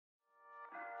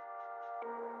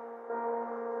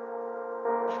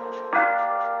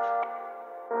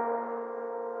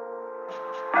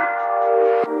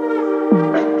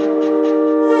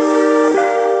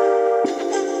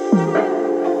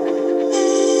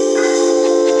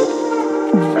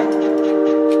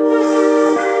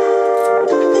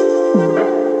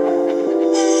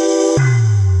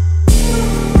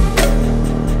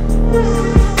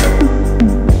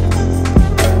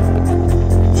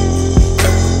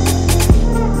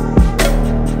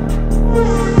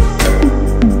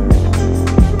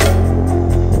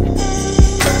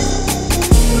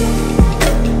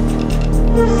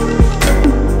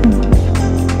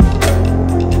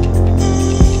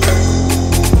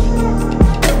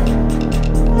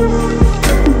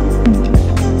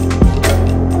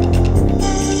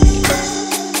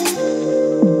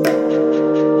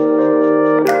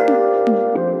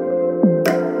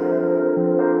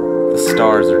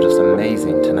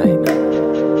tonight.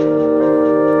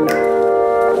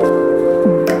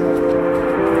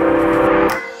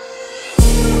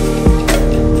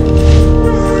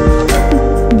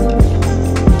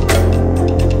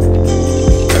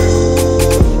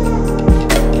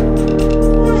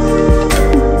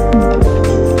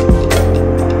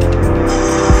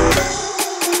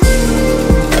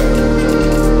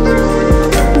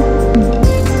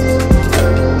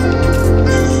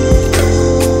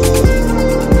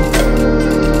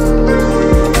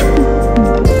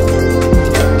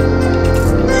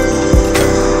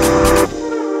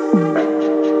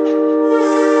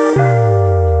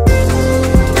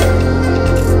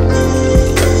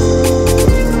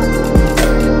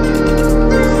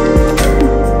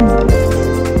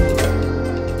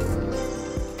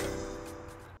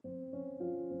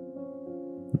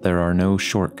 There are no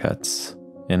shortcuts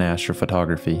in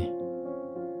astrophotography.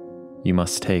 You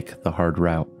must take the hard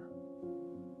route.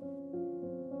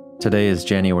 Today is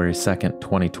January 2nd,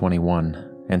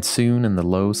 2021, and soon in the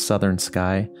low southern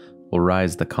sky will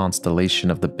rise the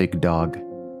constellation of the Big Dog,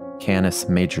 Canis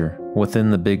Major. Within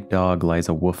the Big Dog lies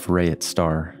a Wolf-Rayet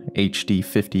star, HD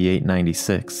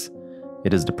 5896.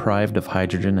 It is deprived of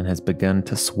hydrogen and has begun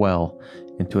to swell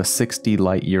into a 60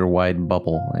 light-year wide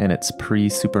bubble in its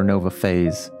pre-supernova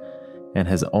phase, and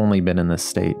has only been in this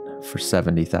state for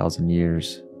 70,000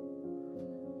 years.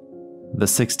 The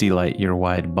 60 light-year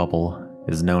wide bubble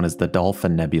is known as the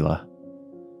Dolphin Nebula,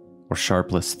 or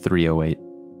Sharpless 308.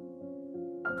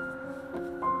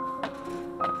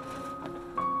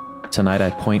 Tonight I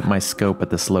point my scope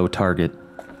at this low target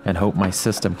and hope my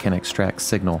system can extract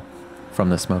signal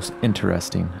from this most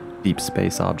interesting deep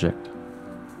space object.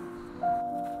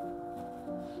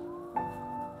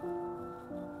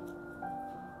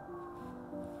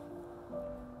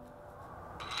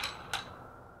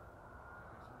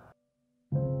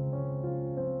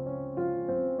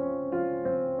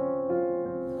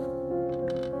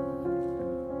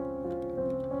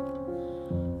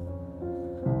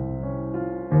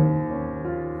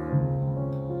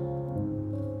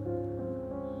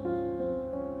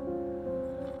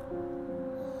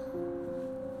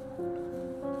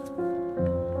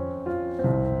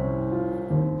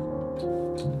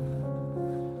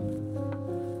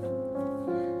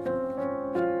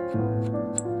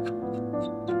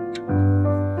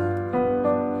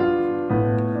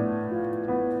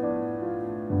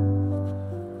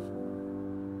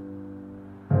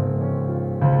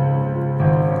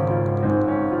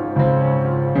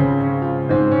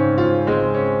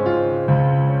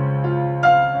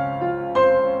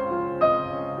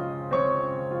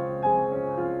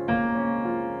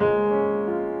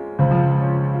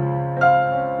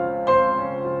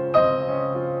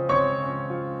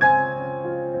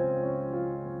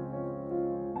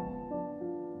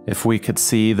 If we could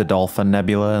see the Dolphin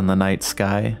Nebula in the night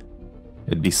sky,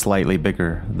 it'd be slightly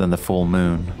bigger than the full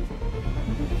moon.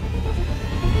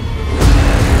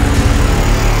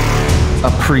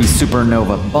 A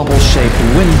pre-supernova bubble-shaped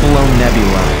wind-blown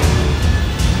nebula.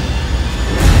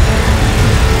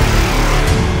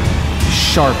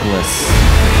 Sharpless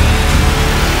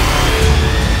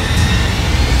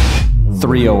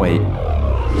 308.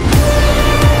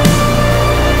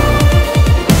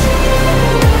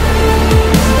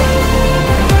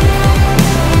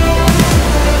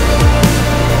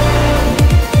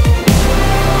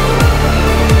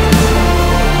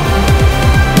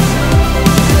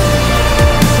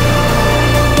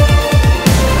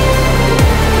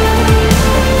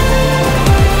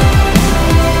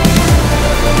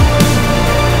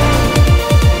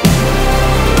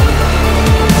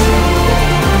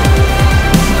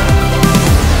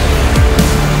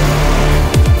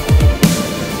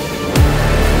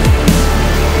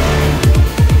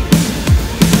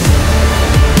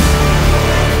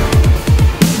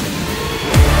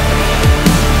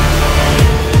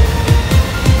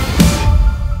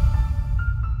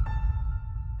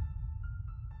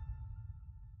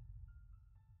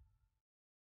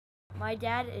 My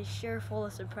dad is sure full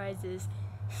of surprises.